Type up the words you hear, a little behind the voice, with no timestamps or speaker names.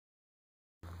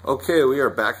Okay, we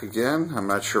are back again. I'm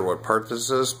not sure what part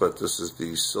this is, but this is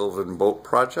the Sylvan boat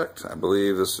project. I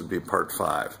believe this would be part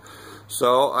 5.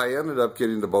 So I ended up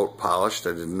getting the boat polished.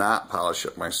 I did not polish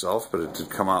it myself, but it did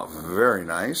come out very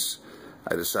nice.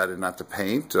 I decided not to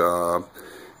paint, if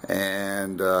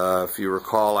you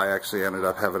recall, I actually ended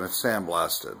up having it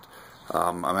sandblasted.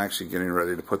 I'm actually getting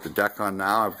ready to put the deck on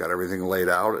now. I've got everything laid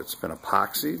out. It's been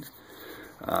epoxied.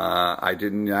 I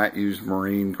did not use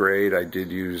marine grade. I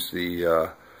did use the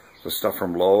stuff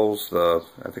from Lowe's, I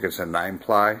think it's a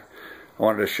 9-ply. I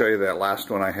wanted to show you that last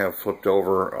one I have flipped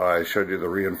over. I showed you the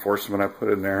reinforcement I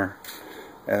put in there.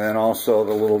 And then also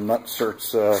the little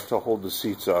nutserts to hold the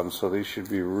seats on, so these should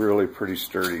be really pretty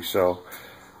sturdy. So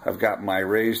I've got my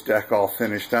raised deck all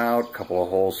finished out, a couple of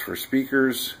holes for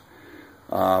speakers,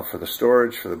 for the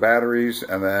storage, for the batteries,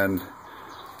 and then,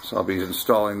 so I'll be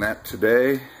installing that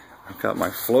today. I've got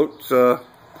my float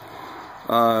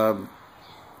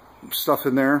stuff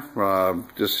in there.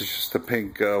 This is just a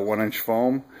pink 1-inch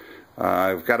foam.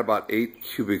 I've got about 8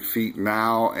 cubic feet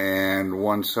now, and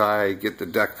once I get the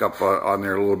deck up on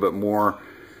there a little bit more,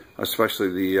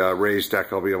 especially the raised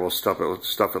deck, I'll be able to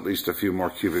stuff at least a few more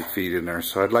cubic feet in there.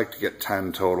 So I'd like to get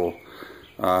 10 total,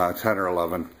 10 or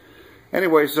 11.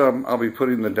 Anyways, I'll be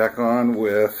putting the deck on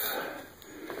with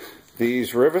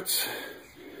these rivets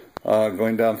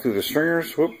going down through the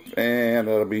stringers, and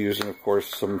I'll be using, of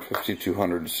course, some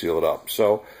 5200 to seal it up.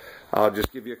 So I'll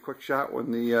just give you a quick shot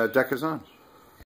when the deck is on.